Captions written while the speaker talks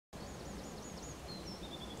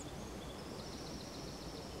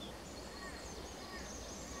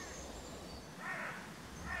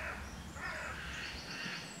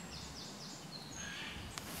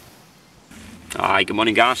Hi, good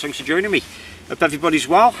morning guys, thanks for joining me. Hope everybody's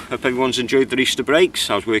well, hope everyone's enjoyed their Easter breaks.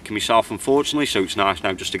 I was working myself unfortunately, so it's nice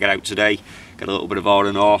now just to get out today, get a little bit of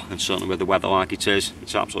R&R, and certainly with the weather like it is,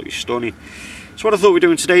 it's absolutely stunning. So what I thought we'd do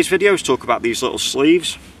in today's video is talk about these little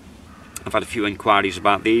sleeves. I've had a few inquiries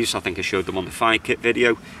about these. I think I showed them on the fire kit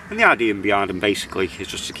video, and the idea behind them basically is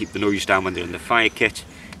just to keep the noise down when they're in the fire kit,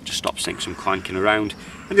 just stops things from clanking around.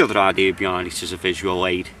 And the other idea behind it is a visual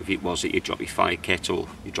aid. If it was that you drop your fire kit or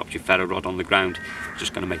you dropped your ferro rod on the ground, it's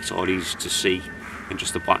just going to make it a lot easier to see than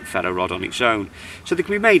just the black ferro rod on its own. So they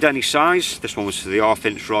can be made any size. This one was for the 1/2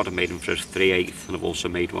 inch rod. I made them for a 3/8, and I've also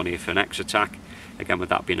made one here for an X-Attack. Again, with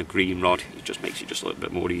that being a green rod, it just makes it just a little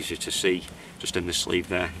bit more easier to see just in the sleeve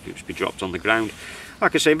there if it was to be dropped on the ground.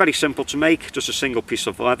 Like I say, very simple to make, just a single piece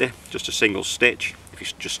of leather, just a single stitch. If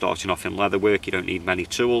you're just starting off in leather work, you don't need many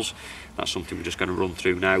tools. That's something we're just going to run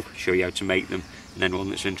through now, show you how to make them, and anyone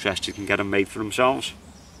that's interested can get them made for themselves.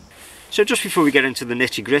 So just before we get into the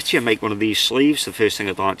nitty gritty and make one of these sleeves, the first thing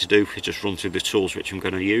I'd like to do is just run through the tools which I'm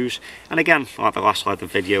going to use. And again, like the last leather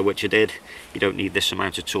video which I did, you don't need this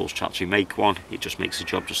amount of tools to actually make one. It just makes the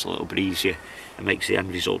job just a little bit easier and makes the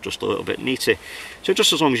end result just a little bit neater. So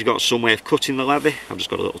just as long as you've got some way of cutting the leather, I've just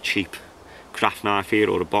got a little cheap craft knife here,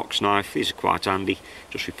 or a box knife. These are quite handy.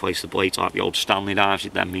 Just replace the blades like the old Stanley knives.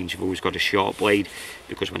 It then means you've always got a sharp blade,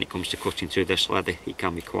 because when it comes to cutting through this leather it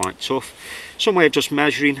can be quite tough. Some way of just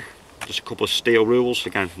measuring, just a couple of steel rules,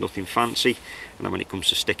 again nothing fancy. And then when it comes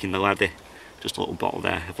to sticking the leather, just a little bottle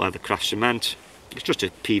there of leather craft cement. It's just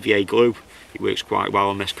a PVA glue, it works quite well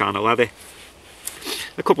on this kind of leather.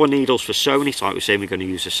 A couple of needles for sewing it, like we were saying we're going to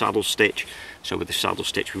use a saddle stitch, so with the saddle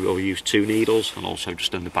stitch we will use 2 needles, and also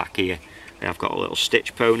just in the back here I've got a little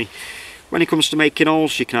stitch pony. When it comes to making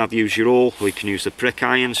awls, you can either use your awl or you can use the prick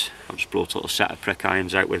irons. I've just brought a little set of prick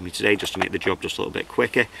irons out with me today just to make the job just a little bit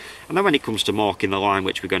quicker. And then when it comes to marking the line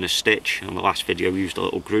which we're going to stitch, on the last video we used a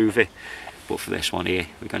little groover, but for this one here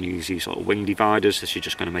we're going to use these little wing dividers. This is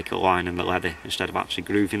just going to make a line in the leather instead of actually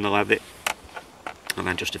grooving the leather. And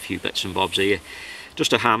then just a few bits and bobs here,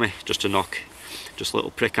 just a hammer just to knock just little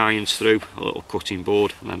prick irons through, a little cutting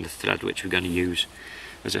board, and then the thread which we're going to use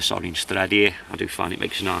as this orange thread here. I do find it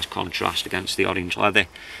makes a nice contrast against the orange leather.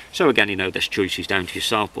 So again, you know, this choice is down to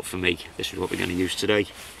yourself, but for me this is what we're going to use today.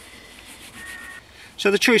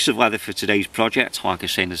 So the choice of leather for today's project, like I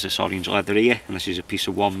was saying, there's this orange leather here, and this is a piece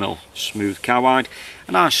of 1mm smooth cowhide.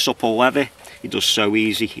 A nice supple leather. It does sew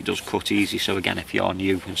easy, it does cut easy, so again if you're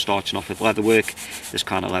new and starting off with leather work, this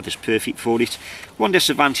kind of leather is perfect for it. One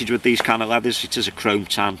disadvantage with these kind of leathers, it is a chrome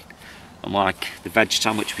tan, unlike the veg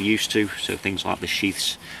tan which we're used to. So things like the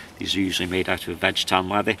sheaths, these are usually made out of veg tan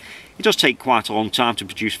leather. It does take quite a long time to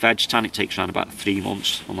produce veg tan, it takes around about 3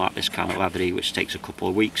 months, unlike this kind of leather here which takes a couple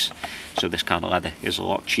of weeks. So this kind of leather is a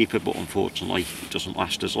lot cheaper, but unfortunately it doesn't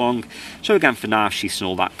last as long. So again, for knife sheaths and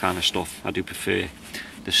all that kind of stuff, I do prefer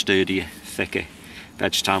the sturdier, thicker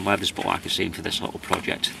veg tan leathers, but like I say, for this little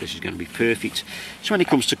project this is going to be perfect. So when it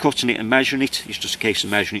comes to cutting it and measuring it, it's just a case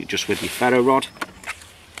of measuring it just with your ferro rod.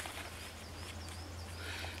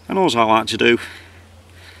 And all I like to do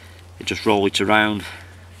is just roll it around,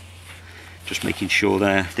 just making sure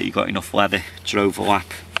there that you've got enough leather to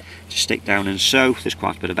overlap to stick down and sew. There's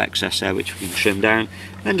quite a bit of excess there which we can trim down.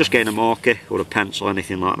 And then just getting a marker or a pencil,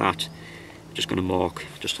 anything like that, just going to mark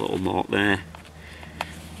just a little mark there.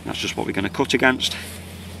 That's just what we're going to cut against.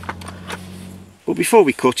 But before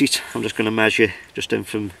we cut it, I'm just going to measure just in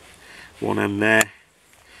from one end there.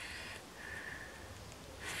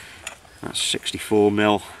 That's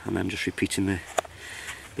 64mm, and then just repeating the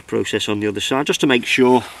process on the other side, just to make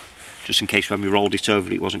sure, just in case when we rolled it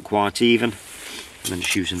over it wasn't quite even. And then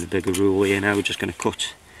just using the bigger rule here now, we're just going to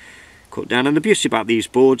cut down. And the beauty about these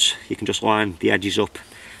boards, you can just line the edges up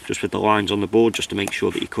just with the lines on the board, just to make sure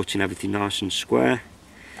that you're cutting everything nice and square.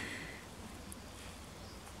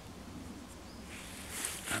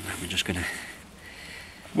 And then we're just going to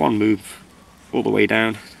one move all the way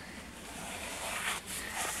down.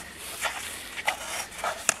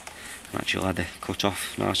 That's your leather cut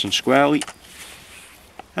off nice and squarely.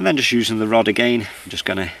 And then just using the rod again, I'm just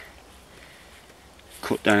going to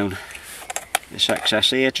cut down this excess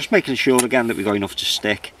here, just making sure again that we've got enough to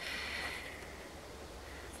stick.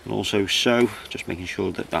 And also sew, just making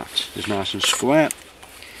sure that that is nice and square.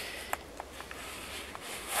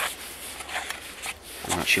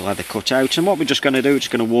 And that's your leather cut out. And what we're just going to do,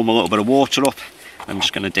 just going to warm a little bit of water up. I'm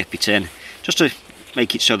just going to dip it in, just to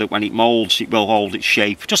make it so that when it moulds it will hold its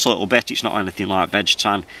shape just a little bit. It's not anything like veg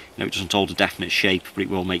tan, you know, it doesn't hold a definite shape, but it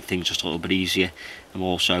will make things just a little bit easier, and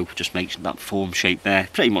also just makes that form shape there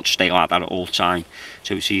pretty much stay like that at all time,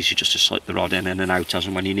 so it's easy just to slip the rod in and out as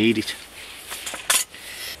and when you need it.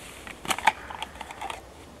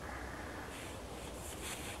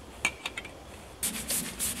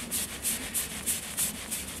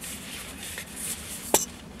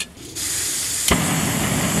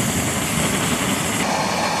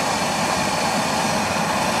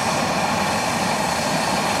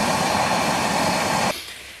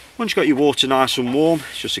 Once you've got your water nice and warm,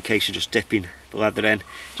 it's just a case of just dipping the leather in.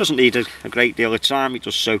 It doesn't need a great deal of time, it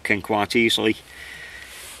does soak in quite easily.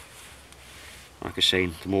 Like I say,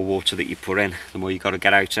 the more water that you put in, the more you've got to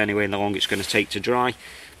get out anyway, and the longer it's going to take to dry.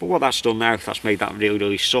 But what that's done now, that's made that really,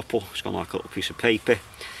 really supple. It's gone like a little piece of paper.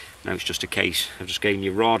 Now it's just a case of just getting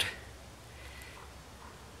your rod,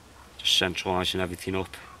 just centralising everything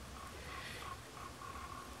up,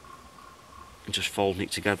 and just folding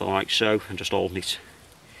it together like so, and just holding it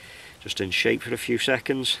just in shape for a few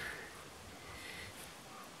seconds.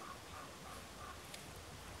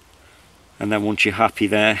 And then once you're happy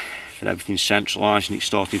there, that everything's centralised and it's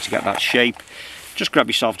starting to get that shape, just grab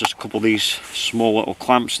yourself just a couple of these small little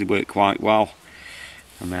clamps. They work quite well.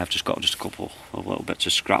 And I've just got just a couple of little bits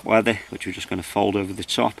of scrap leather, which we're just going to fold over the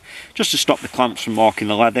top, just to stop the clamps from marking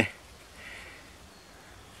the leather.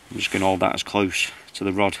 I'm just going to hold that as close to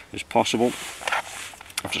the rod as possible.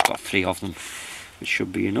 I've just got 3 of them, which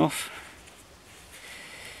should be enough.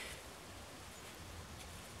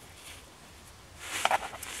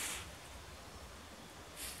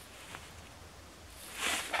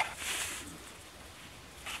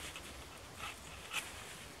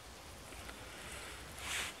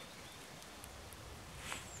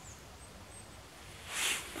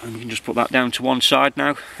 And we can just put that down to one side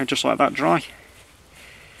now and just let that dry.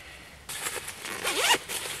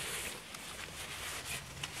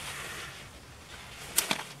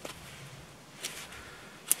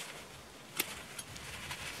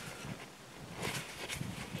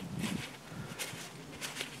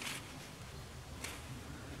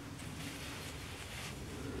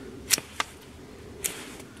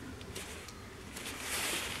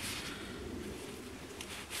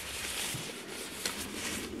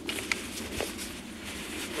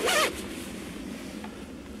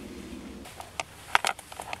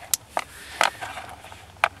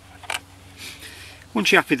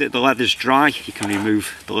 Once you're happy that the leather's dry, you can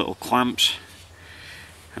remove the little clamps,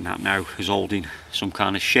 and that now is holding some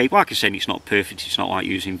kind of shape. Like I said, it's not perfect, it's not like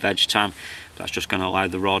using veg tan, that's just going to allow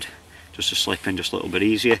the rod just to slip in just a little bit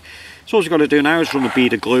easier. So all you've got to do now is run a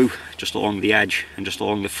bead of glue just along the edge and just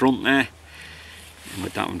along the front there, and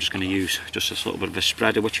with that I'm just going to use just this little bit of a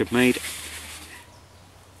spreader which I've made.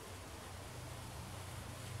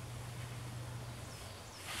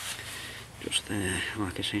 Just there,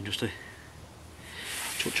 like I say, just a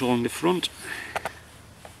touch along the front.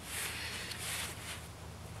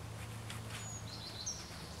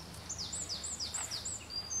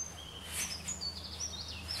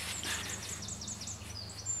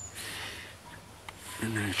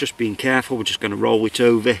 And now just being careful, we're just going to roll it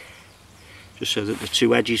over just so that the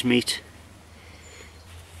two edges meet.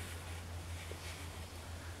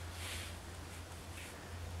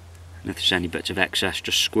 And if there's any bits of excess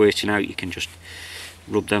just squirting out, you can just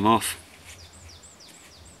rub them off.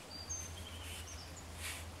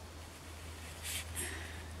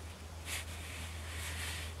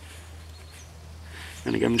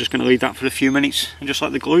 And again, I'm just going to leave that for a few minutes and just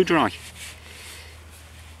let the glue dry.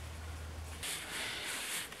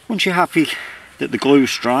 Once you're happy that the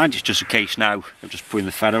glue's dried, it's just a case now of just putting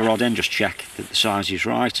the ferro rod in, just check that the size is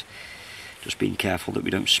right. Just being careful that we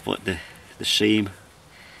don't split the seam.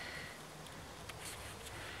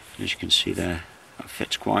 As you can see there, that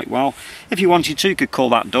fits quite well. If you wanted to, you could call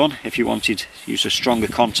that done. If you wanted to use a stronger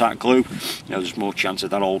contact glue, there's more chance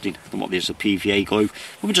of that holding than what there's the PVA glue.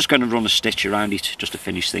 We're just going to run a stitch around it just to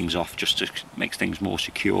finish things off, just to make things more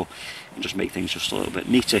secure and just make things just a little bit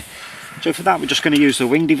neater. So for that, we're just going to use the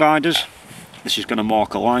wing dividers. This is going to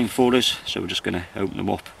mark a line for us, so we're just going to open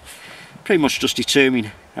them up. Pretty much just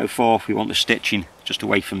determine how far we want the stitching just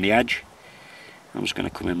away from the edge. I'm just going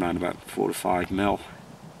to come in around about 4 to 5mm.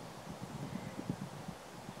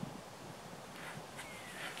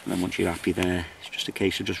 And then once you're happy there, it's just a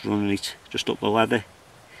case of just running it just up the leather,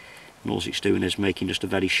 and all it's doing is making just a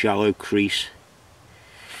very shallow crease,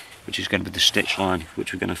 which is going to be the stitch line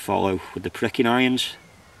which we're going to follow with the pricking irons.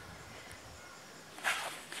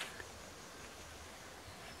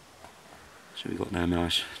 So we've got there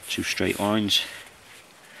nice 2 straight lines,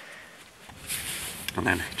 and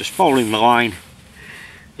then just following the line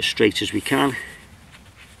as straight as we can.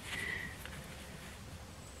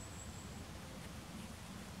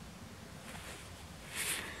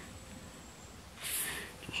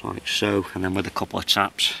 Like so, and then with a couple of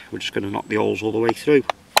taps we're just going to knock the holes all the way through.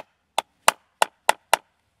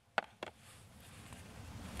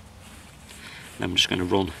 Then I'm just going to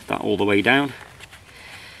run that all the way down.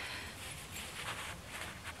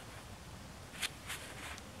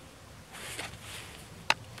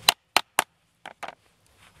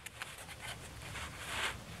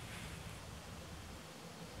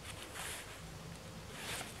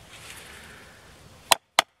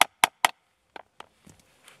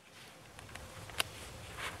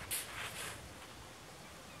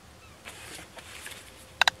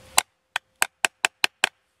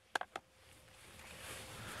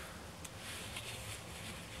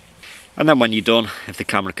 And then when you're done, if the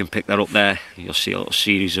camera can pick that up there, you'll see a little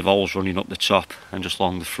series of holes running up the top and just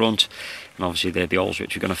along the front. And obviously they're the holes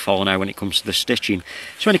which are going to follow now when it comes to the stitching.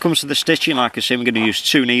 So when it comes to the stitching, like I say, we're going to use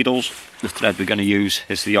 2 needles. The thread we're going to use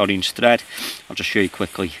is the orange thread. I'll just show you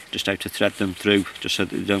quickly just how to thread them through, just so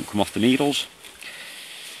that they don't come off the needles.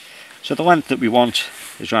 So the length that we want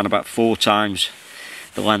is around about 4 times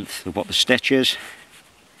the length of what the stitch is.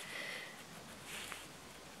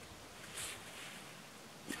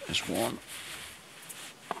 There's 1,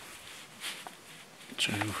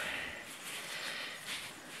 2, 3,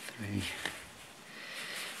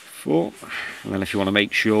 4, and then if you want to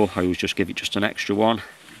make sure, I always just give it just an extra 1,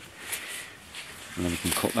 and then you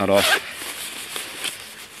can cut that off.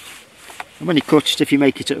 And when you cut it, if you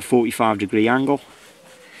make it at a 45-degree angle,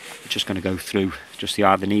 it's just going to go through just the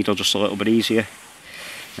eye of the needle just a little bit easier,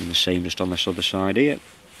 and the same just on this other side here,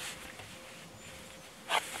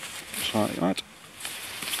 just like that.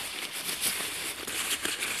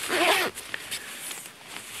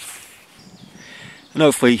 And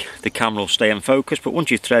hopefully the camera will stay in focus, but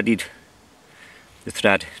once you've threaded the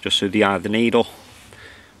thread just through the eye of the needle,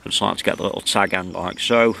 I just like to get the little tag end like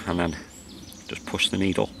so, and then just push the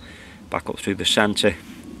needle back up through the centre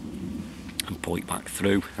and pull it back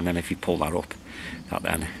through, and then if you pull that up, that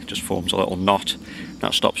then just forms a little knot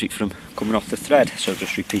that stops it from coming off the thread. So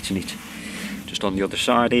just repeating it just on the other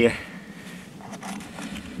side here,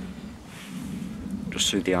 just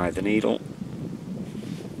through the eye of the needle,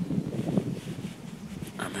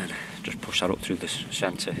 and then just push that up through the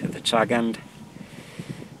centre of the tag end,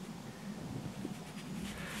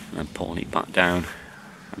 and then pulling it back down,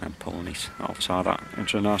 and then pulling it, I'll tie that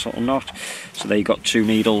into a nice little knot. So there you've got 2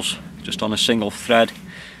 needles just on a single thread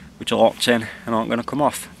which are locked in and aren't going to come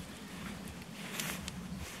off.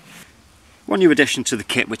 One new addition to the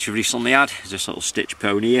kit which we recently had is this little stitch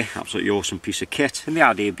pony here. Absolutely awesome piece of kit, and the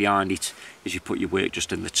idea behind it is you put your work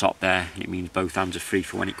just in the top there, and it means both hands are free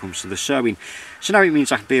for when it comes to the sewing. So now it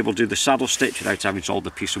means I can be able to do the saddle stitch without having to hold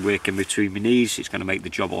the piece of work in between my knees. It's going to make the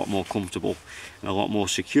job a lot more comfortable and a lot more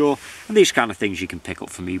secure, and these kind of things you can pick up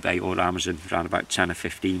from eBay or Amazon around about £10 or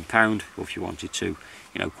 £15, or if you wanted to,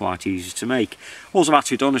 you know, quite easy to make. All I've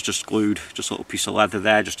actually done is just glued just a little piece of leather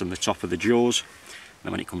there just on the top of the jaws. And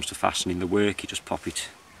then when it comes to fastening the work, you just pop it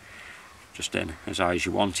just in as high as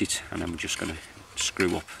you want it, and then we're just going to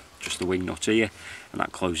screw up just the wing nut here, and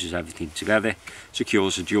that closes everything together,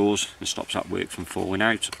 secures the jaws and stops that work from falling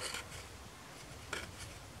out.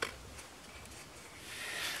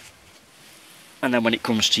 And then when it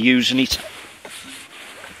comes to using it,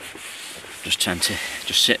 just tend to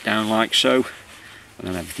just sit down like so, and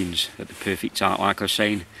then everything's at the perfect height, like I was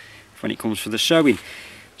saying, when it comes for the sewing.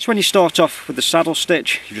 So when you start off with the saddle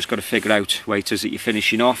stitch, you've just got to figure out where it is that you're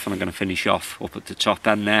finishing off, and I'm going to finish off up at the top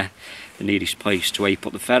end there, the nearest place to where you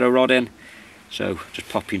put the ferro rod in. So just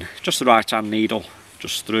popping just the right hand needle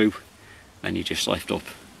just through, then you just lift up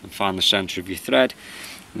and find the centre of your thread,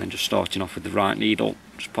 and then just starting off with the right needle,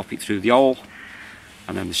 just pop it through the hole,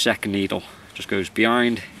 and then the second needle just goes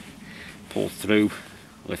behind, pull through,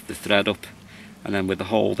 lift the thread up, and then with the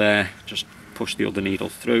hole there, just push the other needle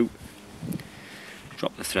through,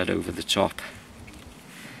 drop the thread over the top,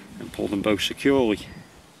 and pull them both securely.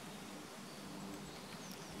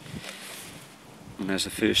 And there's the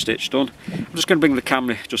first stitch done. I'm just going to bring the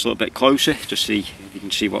camera just a little bit closer to see if you can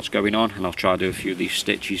see what's going on, and I'll try to do a few of these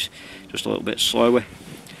stitches just a little bit slower.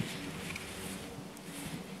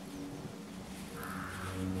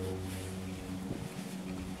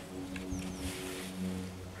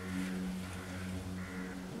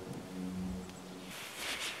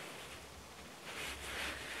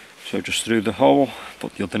 So just through the hole,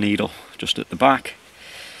 put the other needle just at the back,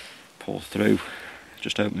 pull through,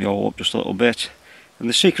 just open the hole up just a little bit. And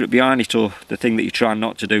the secret behind it, or the thing that you're trying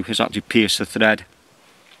not to do, is actually pierce the thread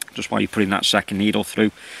just while you're putting that second needle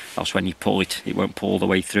through, else when you pull it, it won't pull all the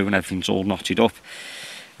way through and everything's all knotted up.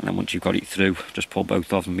 And then once you've got it through, just pull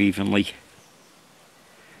both of them evenly.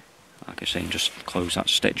 Like I say, just close that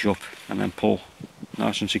stitch up and then pull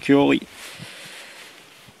nice and securely.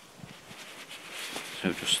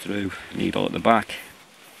 So just through, needle at the back.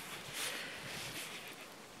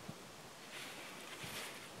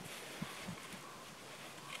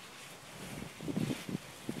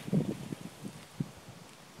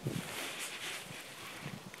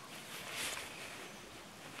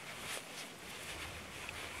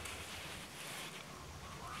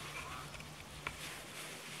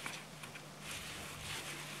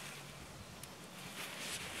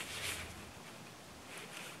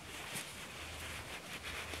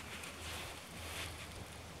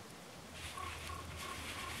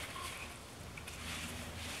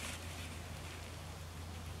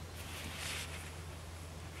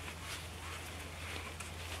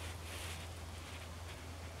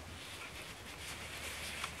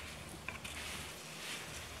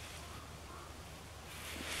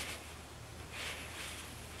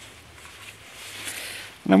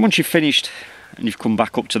 And then once you've finished and you've come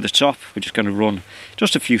back up to the top, we're just going to run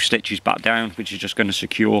just a few stitches back down, which is just going to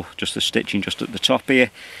secure just the stitching just at the top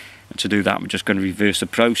here. And to do that, we're just going to reverse the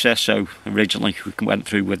process. So originally we went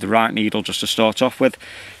through with the right needle just to start off with,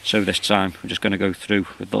 so this time we're just going to go through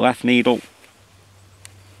with the left needle.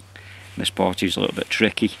 This part is a little bit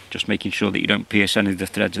tricky, just making sure that you don't pierce any of the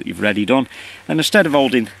threads that you've already done. And instead of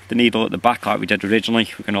holding the needle at the back like we did originally,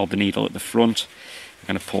 we're going to hold the needle at the front. We're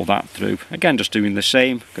going to pull that through. Again, just doing the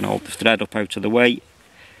same. We're going to hold the thread up out of the way.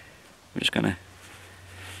 We're just going to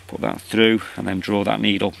put that through and then draw that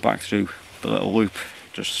needle back through the little loop,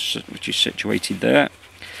 which is situated there.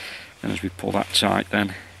 And as we pull that tight,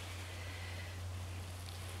 then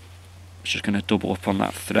it's just going to double up on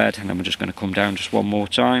that thread, and then we're just going to come down just one more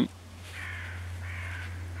time.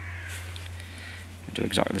 Do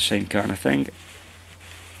exactly the same kind of thing.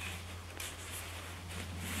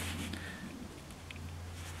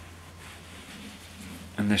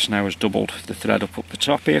 And this now has doubled the thread up the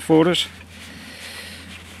top here for us.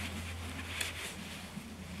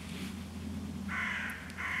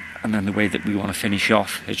 And then the way that we want to finish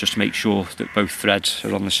off is just to make sure that both threads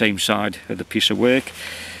are on the same side of the piece of work.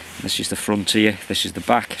 And this is the front here, this is the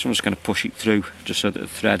back, so I'm just going to push it through just so that the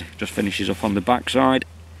thread just finishes up on the back side.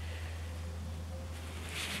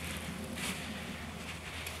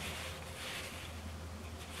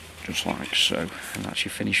 Just like so, and that's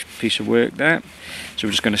your finished piece of work there. So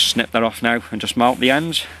we're just going to snip that off now and just mount the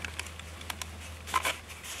ends.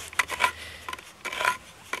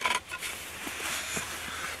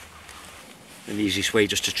 And the easiest way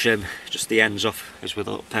just to trim just the ends off is with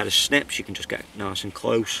a little pair of snips. You can just get nice and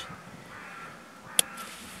close.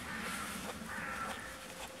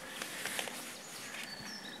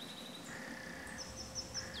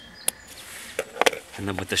 And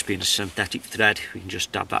then with this being a synthetic thread, we can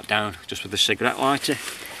just dab that down just with a cigarette lighter.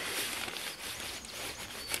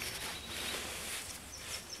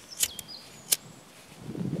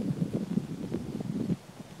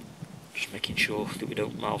 Just making sure that we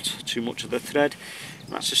don't melt too much of the thread.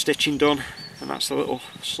 And that's the stitching done, and that's the little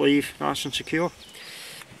sleeve nice and secure.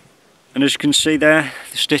 And as you can see there,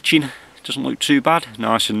 the stitching doesn't look too bad,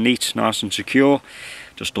 nice and neat, nice and secure.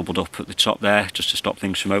 Just doubled up at the top there just to stop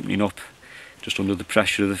things from opening up just under the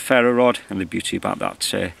pressure of the ferro rod. And the beauty about that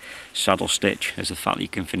saddle stitch is the fact that you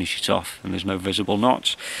can finish it off and there's no visible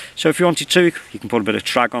knots. So if you wanted to, you can put a bit of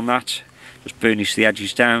trag on that, just burnish the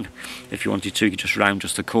edges down. If you wanted to, you could just round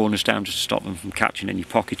just the corners down just to stop them from catching in your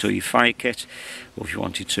pocket or your fire kit. Or if you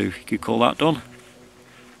wanted to, you could call that done.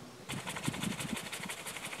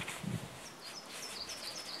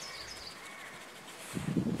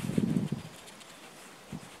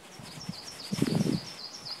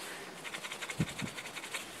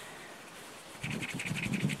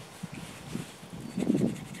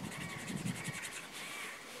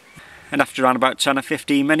 And after around about 10 or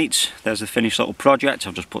 15 minutes, there's the finished little project.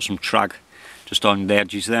 I've just put some trag just on the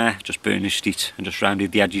edges there, just burnished it and just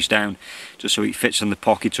rounded the edges down just so it fits in the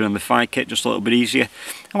pocket or in the fire kit just a little bit easier.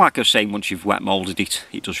 And like I was saying, once you've wet moulded it,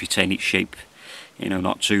 it does retain its shape, you know,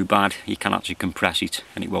 not too bad. You can actually compress it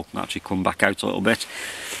and it will actually come back out a little bit.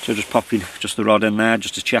 So just popping just the rod in there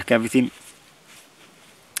just to check everything.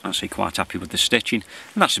 Actually quite happy with the stitching,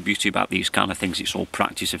 and that's the beauty about these kind of things. It's all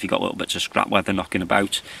practice. If you've got little bits of scrap weather knocking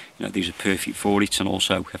about, you know, these are perfect for it. And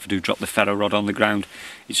also if I do drop the ferro rod on the ground,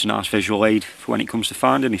 it's a nice visual aid for when it comes to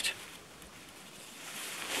finding it.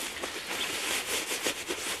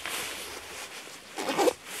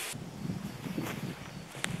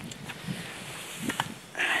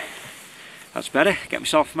 That's better. Get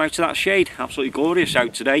myself from out of that shade. Absolutely glorious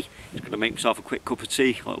out today. Just going to make myself a quick cup of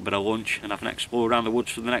tea, a little bit of lunch, and have an explore around the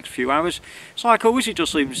woods for the next few hours. So like always, it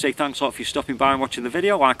just leaves me to say thanks a lot for you stopping by and watching the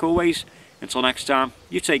video. Like always, until next time,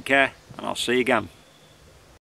 you take care, and I'll see you again.